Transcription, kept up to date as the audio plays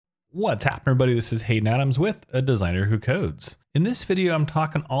What's happening, everybody? This is Haydn Adams with A Designer Who Codes. In this video, I'm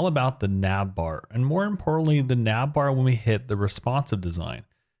talking all about the nav bar, and more importantly, the nav bar when we hit the responsive design.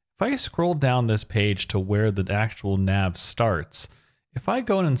 If I scroll down this page to where the actual nav starts, if I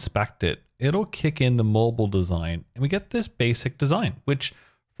go and inspect it, it'll kick in the mobile design, and we get this basic design, which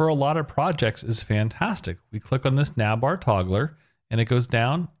for a lot of projects is fantastic. We click on this Navbar Toggler, and it goes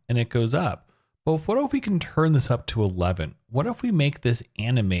down and it goes up. But what if we can turn this up to 11? What if we make this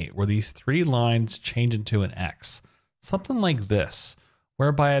animate where these three lines change into an X? Something like this,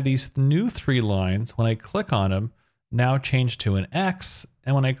 whereby these new three lines, when I click on them, now change to an X,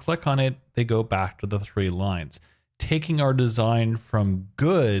 and when I click on it, they go back to the three lines, taking our design from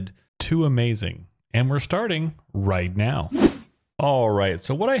good to amazing. And we're starting right now. All right,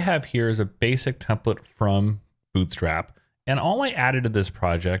 so what I have here is a basic template from Bootstrap. And all I added to this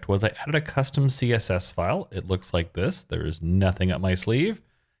project was I added a custom CSS file. It looks like this. There is nothing up my sleeve.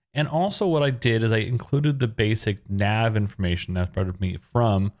 And also what I did is I included the basic nav information that's brought me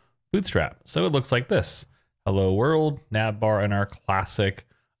from Bootstrap. So it looks like this. Hello world, nav bar, and our classic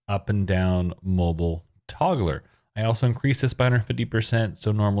up and down mobile toggler. I also increased this by 150%.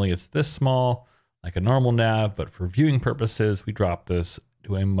 So normally it's this small, like a normal nav, but for viewing purposes, we dropped this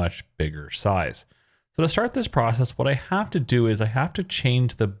to a much bigger size. So to start this process, what I have to do is I have to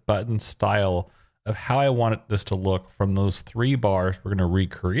change the button style of how I want this to look from those three bars we're going to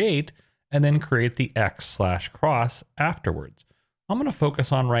recreate and then create the X/cross afterwards. I'm going to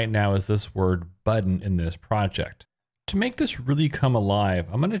focus on right now is this word button in this project. To make this really come alive,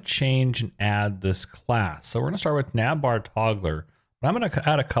 I'm going to change and add this class. So we're going to start with Navbar Toggler, but I'm going to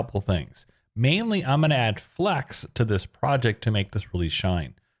add a couple things. Mainly, I'm going to add flex to this project to make this really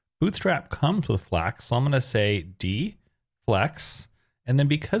shine. Bootstrap comes with flex, so I'm going to say D flex, and then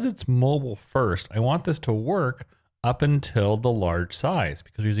because it's mobile first, I want this to work up until the large size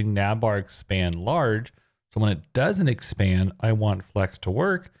because we're using navbar expand large. So when it doesn't expand, I want flex to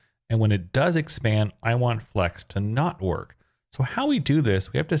work, and when it does expand, I want flex to not work. So how we do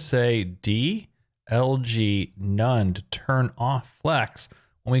this, we have to say D LG none to turn off flex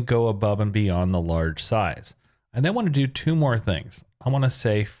when we go above and beyond the large size. I then want to do two more things. I want to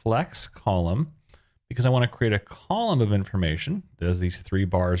say flex column because I want to create a column of information. There's these three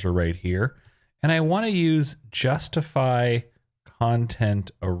bars are right here. And I want to use justify content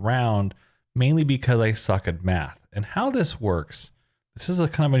around mainly because I suck at math. And how this works, this is a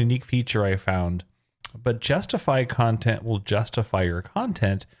kind of a unique feature I found, but justify content will justify your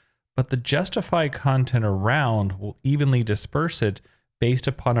content, but the justify content around will evenly disperse it based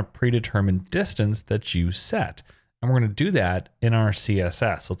upon a predetermined distance that you set. And we're going to do that in our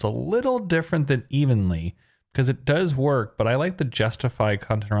CSS. So it's a little different than evenly because it does work, but I like the justify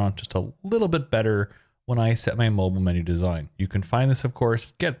content around just a little bit better when I set my mobile menu design. You can find this, of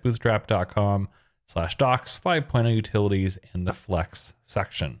course, getbootstrap.com/docs 5.0 utilities in the flex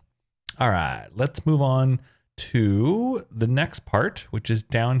section. All right, let's move on to the next part, which is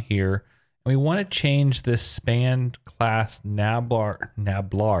down here. And we want to change this span class Navbar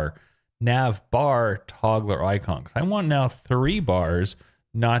Toggler icon. I want now three bars,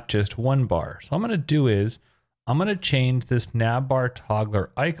 not just one bar. So what I'm going to do is I'm going to change this Navbar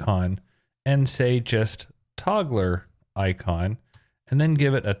Toggler icon and say just Toggler icon, and then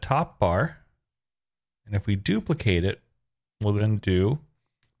give it a top bar. And if we duplicate it, we'll then do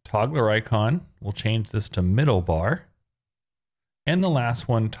Toggler icon. We'll change this to middle bar. And the last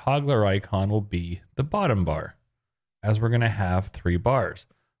one, Toggler icon, will be the bottom bar, as we're going to have three bars.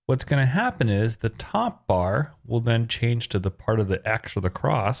 What's going to happen is the top bar will then change to the part of the X or the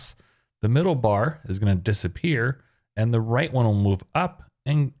cross. The middle bar is going to disappear, and the right one will move up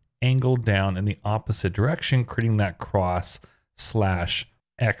and angle down in the opposite direction, creating that cross/X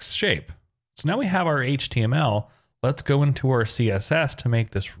shape. So now we have our HTML. Let's go into our CSS to make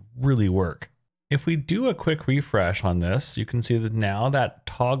this really work. If we do a quick refresh on this, you can see that now that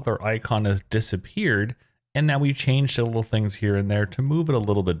toggler icon has disappeared, and now we changed the little things here and there to move it a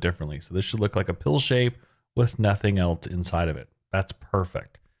little bit differently. So this should look like a pill shape with nothing else inside of it. That's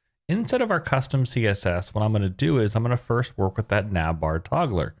perfect. Inside of our custom CSS, what I'm going to do is I'm going to first work with that Navbar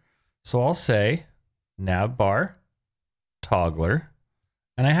Toggler. So I'll say Navbar Toggler,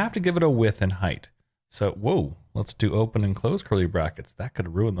 and I have to give it a width and height. So, whoa, let's do open and close curly brackets. That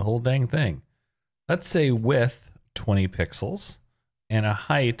could ruin the whole dang thing. Let's say width 20 pixels and a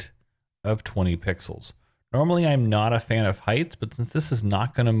height of 20 pixels. Normally I'm not a fan of heights, but since this is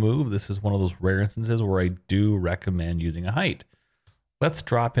not going to move, this is one of those rare instances where I do recommend using a height. Let's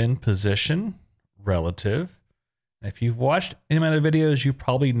drop in position relative. If you've watched any of my other videos, you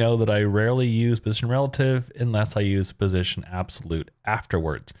probably know that I rarely use position relative unless I use position absolute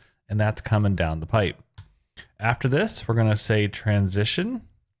afterwards. and that's coming down the pipe. After this, we're gonna say transition.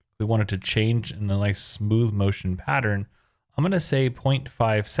 We want it to change in a nice smooth motion pattern. I'm gonna say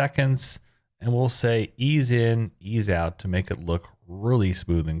 0.5 seconds, and we'll say ease in, ease out to make it look really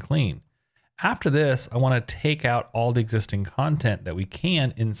smooth and clean. After this, I wanna take out all the existing content that we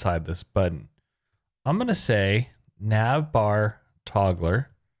can inside this button. I'm gonna say Navbar Toggler,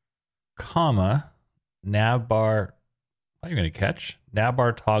 comma, Navbar, what are you gonna catch?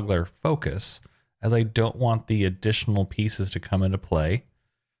 Navbar Toggler focus, as I don't want the additional pieces to come into play.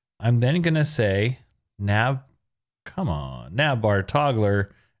 I'm then gonna say Navbar Toggler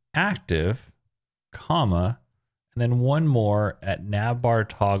active, comma, and then one more at Navbar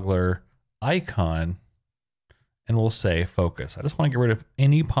Toggler icon, and we'll say focus. I just want to get rid of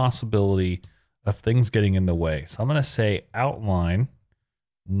any possibility of things getting in the way. So I'm going to say outline,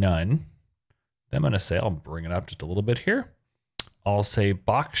 none. Then I'm going to say, I'll bring it up just a little bit here. I'll say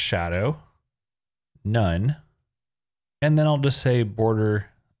box shadow, none. And then I'll just say border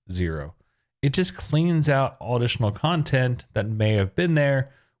 0. It just cleans out all additional content that may have been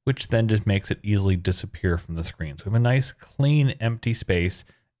there, which then just makes it easily disappear from the screen. So we have a nice clean empty space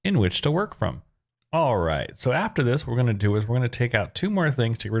in which to work from. All right, so after this, what we're gonna do is we're gonna take out 2 more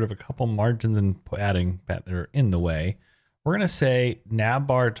things to get rid of a couple margins and padding that are in the way. We're gonna say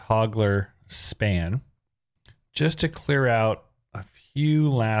Navbar Toggler span, just to clear out a few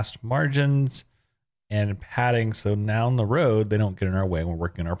last margins and padding, so now on the road, they don't get in our way when we're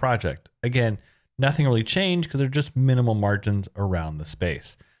working on our project. Again, nothing really changed because they're just minimal margins around the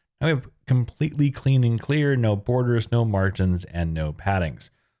space. Now we have completely clean and clear, no borders, no margins, and no paddings.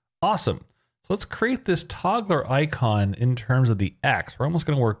 Awesome. So let's create this toggler icon in terms of the X. We're almost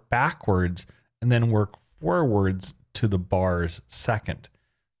going to work backwards and then work forwards to the bars second.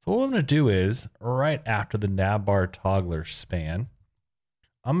 So what I'm going to do is right after the Navbar Toggler span,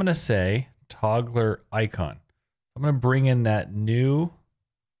 I'm going to say toggler icon. I'm going to bring in that new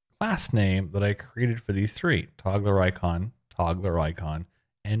class name that I created for these 3, toggler icon,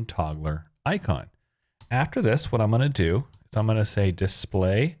 and toggler icon. After this, what I'm going to do is I'm going to say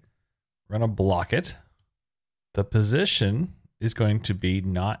display. We're going to block it. The position is going to be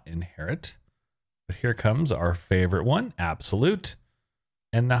not inherit, but here comes our favorite one, absolute.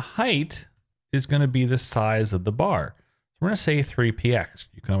 And the height is going to be the size of the bar. So we're going to say 3px.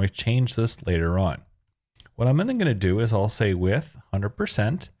 You can always change this later on. What I'm then going to do is I'll say width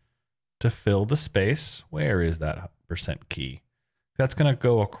 100% to fill the space. Where is that % key? That's going to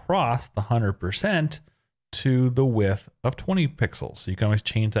go across the 100% to the width of 20 pixels. So you can always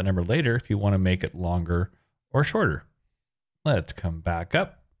change that number later if you want to make it longer or shorter. Let's come back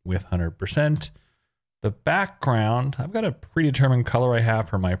up with 100%. The background, I've got a predetermined color I have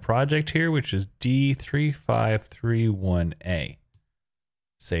for my project here, which is D3531A.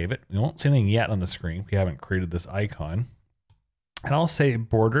 Save it. We won't see anything yet on the screen. We haven't created this icon. And I'll say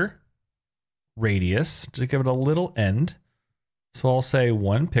border radius to give it a little end. So I'll say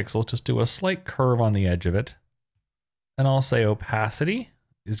 1 pixel, just do a slight curve on the edge of it. And I'll say opacity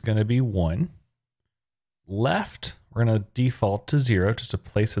is going to be 1. Left, we're going to default to 0 just to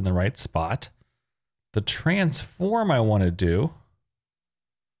place in the right spot. The transform I want to do,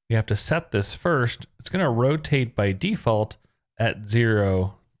 you have to set this first. It's going to rotate by default at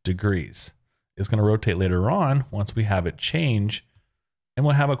 0 degrees. It's going to rotate later on once we have it change. And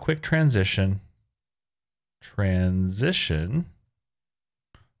we'll have a quick transition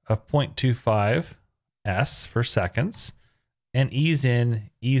of 0.25 s for seconds, and ease in,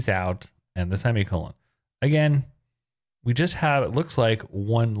 ease out, and the semicolon. Again, we just have, it looks like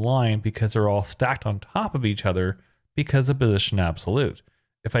one line because they're all stacked on top of each other because of position absolute.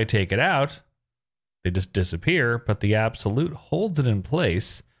 If I take it out, they just disappear, but the absolute holds it in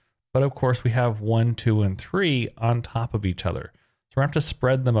place. But of course we have 1, 2, and 3 on top of each other. So we're going to have to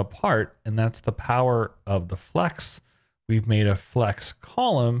spread them apart, and that's the power of the flex. We've made a flex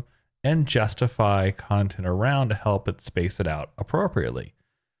column and justify content around to help it space it out appropriately.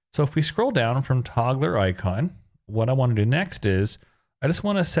 So if we scroll down from toggler icon, what I want to do next is I just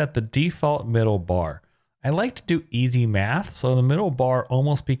want to set the default middle bar. I like to do easy math, so the middle bar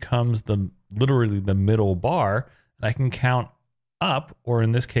almost becomes literally the middle bar, and I can count up, or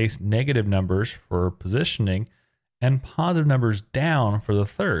in this case, negative numbers for positioning, and positive numbers down for the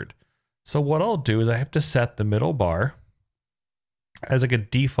third. So what I'll do is I have to set the middle bar as like a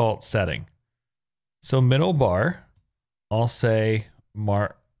default setting. So middle bar, I'll say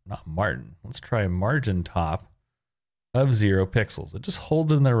let's try margin top of 0 pixels. It just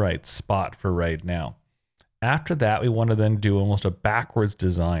holds it in the right spot for right now. After that, we want to then do almost a backwards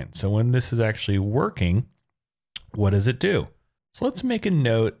design. So when this is actually working, what does it do? So let's make a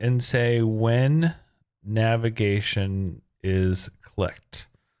note and say when navigation is clicked,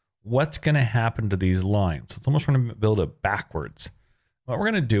 what's going to happen to these lines? It's almost going to build it backwards. What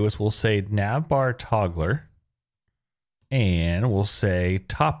we're going to do is we'll say Navbar Toggler and we'll say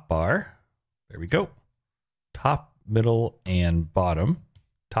top bar. There we go. Top, middle, and bottom.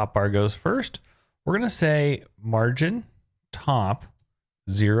 Top bar goes first. We're going to say margin top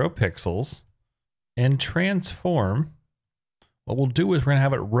 0 pixels and transform. What we'll do is we're going to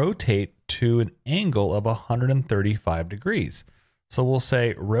have it rotate to an angle of 135 degrees. So we'll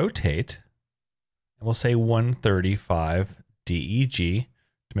say rotate and we'll say 135 DEG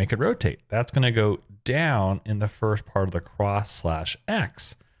to make it rotate. That's going to go down in the first part of the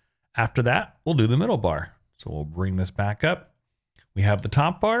cross/X. After that, we'll do the middle bar. So we'll bring this back up. We have the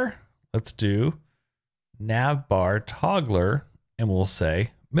top bar. Let's do Navbar Toggler and we'll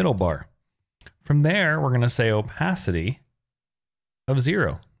say middle bar. From there, we're going to say opacity of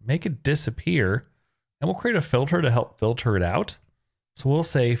 0. Make it disappear and we'll create a filter to help filter it out. So we'll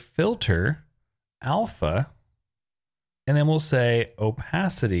say filter alpha and then we'll say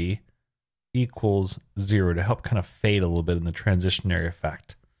opacity equals 0 to help kind of fade a little bit in the transitionary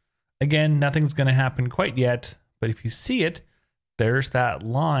effect. Again, nothing's going to happen quite yet, but if you see it, there's that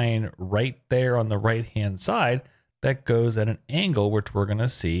line right there on the right-hand side that goes at an angle, which we're going to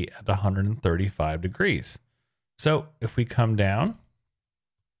see at 135 degrees. So if we come down,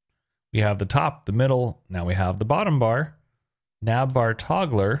 we have the top, the middle, now we have the bottom bar, Navbar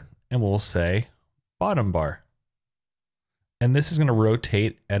Toggler, and we'll say bottom bar. And this is going to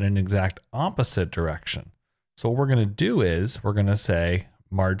rotate at an exact opposite direction. So what we're going to do is we're going to say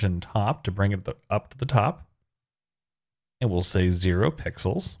margin top to bring it up to the top. And we'll say 0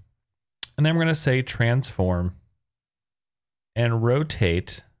 pixels. And then we're going to say transform and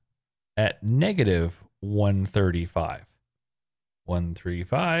rotate at negative 135.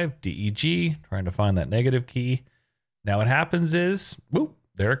 135 DEG, trying to find that negative key. Now what happens is, whoop,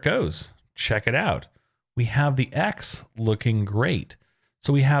 there it goes. Check it out. We have the X looking great.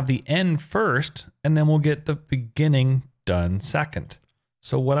 So we have the end first, and then we'll get the beginning done second.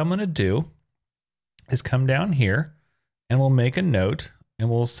 So what I'm going to do is come down here and we'll make a note and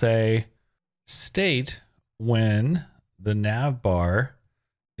we'll say state when the nav bar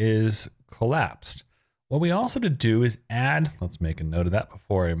is collapsed. What we also to do is add, let's make a note of that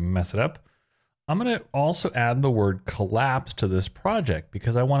before I mess it up. I'm going to also add the word collapse to this project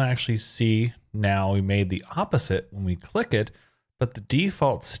because I want to actually see now we made the opposite when we click it, but the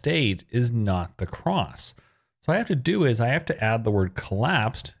default state is not the cross. So what I have to do is I have to add the word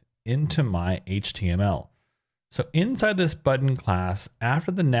collapsed into my HTML. So inside this button class,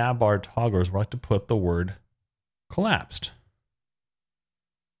 after the Navbar togglers, we're like to put the word collapsed.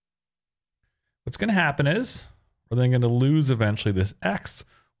 What's going to happen is we're then going to lose eventually this X.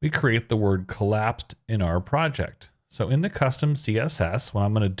 We create the word collapsed in our project. So in the custom CSS, what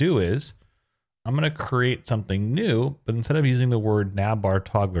I'm going to do is I'm going to create something new, but instead of using the word Navbar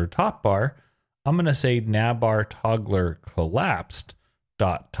Toggler top bar, I'm going to say Navbar Toggler collapsed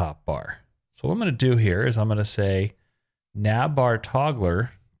dot top bar. So what I'm going to do here is I'm going to say Navbar Toggler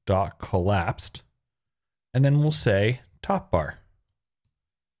dot collapsed, and then we'll say top bar.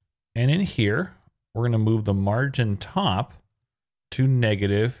 And in here, we're going to move the margin top to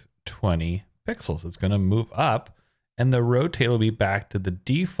negative 20 pixels. It's going to move up and the rotate will be back to the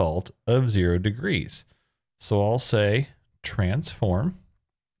default of 0 degrees. So I'll say transform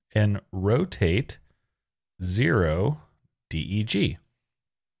and rotate 0 DEG.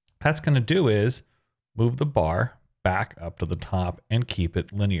 That's going to do is move the bar back up to the top and keep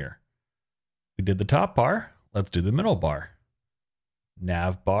it linear. We did the top bar. Let's do the middle bar.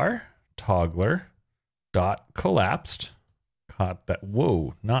 Navbar Toggler dot collapsed. Caught that.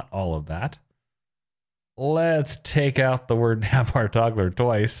 Whoa, not all of that. Let's take out the word Navbar Toggler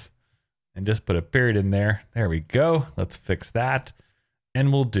twice and just put a period in there. There we go. Let's fix that.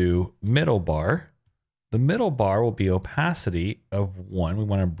 And we'll do middle bar. The middle bar will be opacity of 1. We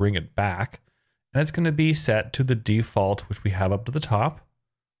want to bring it back. And it's going to be set to the default, which we have up to the top,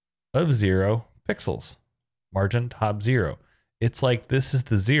 of 0 pixels. Margin top 0. It's like this is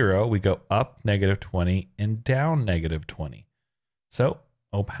the 0. We go up negative 20 and down negative 20. So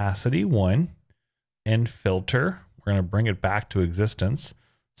opacity 1 and filter. We're going to bring it back to existence.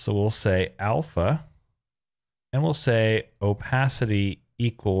 So we'll say alpha and we'll say opacity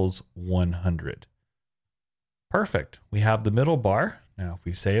equals 100. Perfect. We have the middle bar. Now if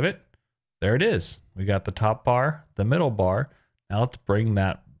we save it, there it is. We got the top bar, the middle bar. Now let's bring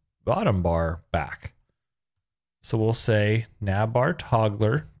that bottom bar back. So we'll say Navbar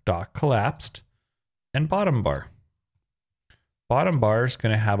Toggler dot collapsed and bottom bar. Bottom bar is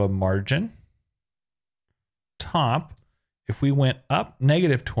going to have a margin. Top, if we went up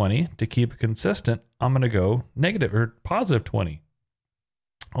 -20 to keep it consistent, I'm going to go negative or +20.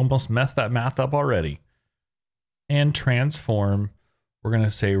 Almost messed that math up already. And transform, we're going to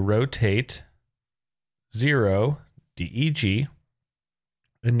say rotate 0 DEG.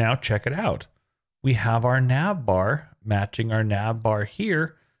 And now check it out. We have our nav bar matching our nav bar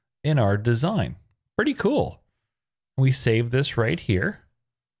here in our design. Pretty cool. We save this right here.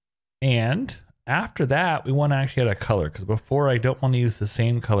 And after that, we want to actually add a color, because before I don't want to use the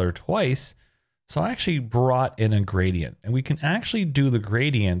same color twice. So I actually brought in a gradient, and we can actually do the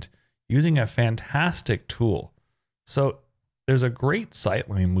gradient using a fantastic tool. So there's a great site,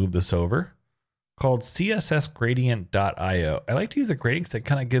 let me move this over, called cssgradient.io. I like to use a gradient because it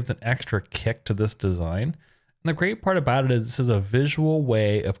kind of gives an extra kick to this design. And the great part about it is this is a visual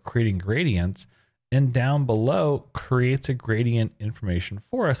way of creating gradients, and down below creates a gradient information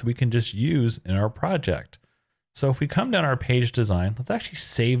for us we can just use in our project. So if we come down our page design, let's actually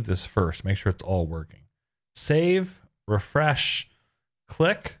save this first, make sure it's all working. Save, refresh,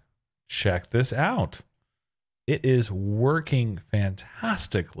 click, check this out. It is working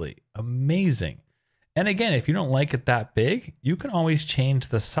fantastically, amazing. And again, if you don't like it that big, you can always change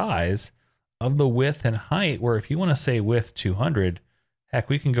the size of the width and height, where if you want to say width 200, heck,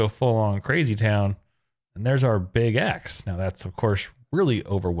 we can go full on crazy town. And there's our big X. Now that's of course really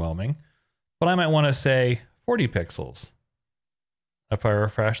overwhelming, but I might want to say 40 pixels. If I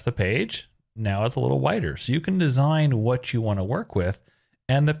refresh the page, now it's a little wider. So you can design what you want to work with.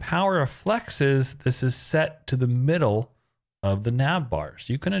 And the power of flex is this is set to the middle of the nav bar.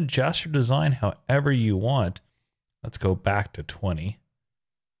 So you can adjust your design however you want. Let's go back to 20.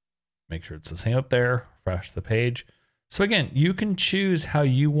 Make sure it's the same up there. Refresh the page. So again, you can choose how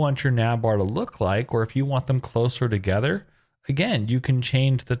you want your nav bar to look like, or if you want them closer together, again, you can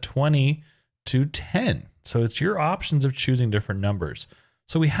change the 20 to 10. So it's your options of choosing different numbers.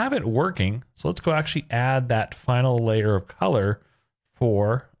 So we have it working. So let's go actually add that final layer of color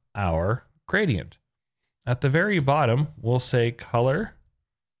for our gradient. At the very bottom, we'll say color,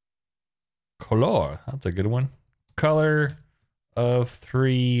 that's a good one. Color of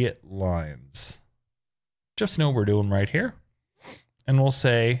 3 lines. Just know what we're doing right here. And we'll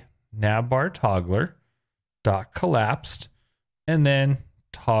say Navbar Toggler dot collapsed and then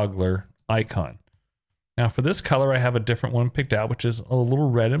Toggler icon. Now for this color, I have a different one picked out, which is a little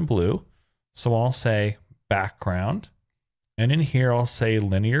red and blue. So I'll say background, and in here I'll say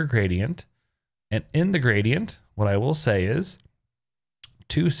linear gradient. And in the gradient, what I will say is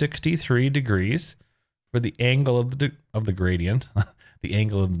 263 degrees for the angle of the gradient, the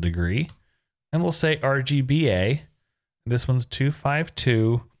angle of the degree. And we'll say RGBA. This one's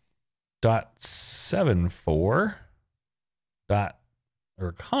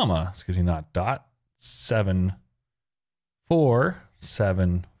 252.74 not dot,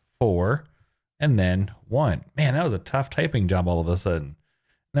 7474, and then 1. Man, that was a tough typing job all of a sudden. And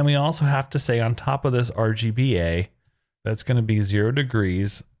then we also have to say on top of this RGBA, that's going to be 0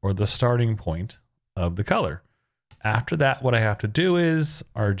 degrees, or the starting point of the color. After that, what I have to do is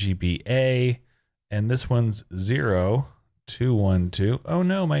RGBA, and this one's 0212. Oh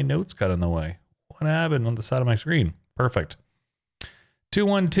no, my notes got in the way. What happened on the side of my screen? Perfect.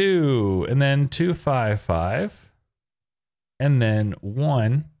 212, and then 255, and then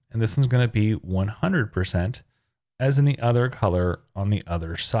 1, and this one's going to be 100%, as in the other color on the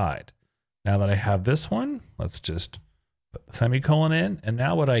other side. Now that I have this one, let's just put the semicolon in, and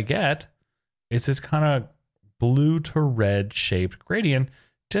now what I get is this kind of blue to red shaped gradient,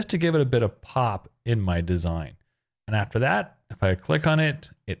 just to give it a bit of pop in my design. And after that, if I click on it,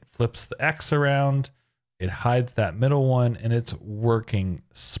 it flips the X around, it hides that middle one, and it's working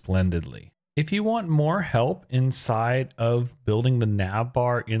splendidly. If you want more help inside of building the nav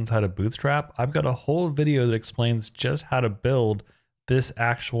bar inside of Bootstrap, I've got a whole video that explains just how to build this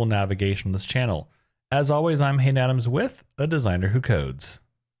actual navigation on this channel. As always, I'm Haydn Adams with A Designer Who Codes.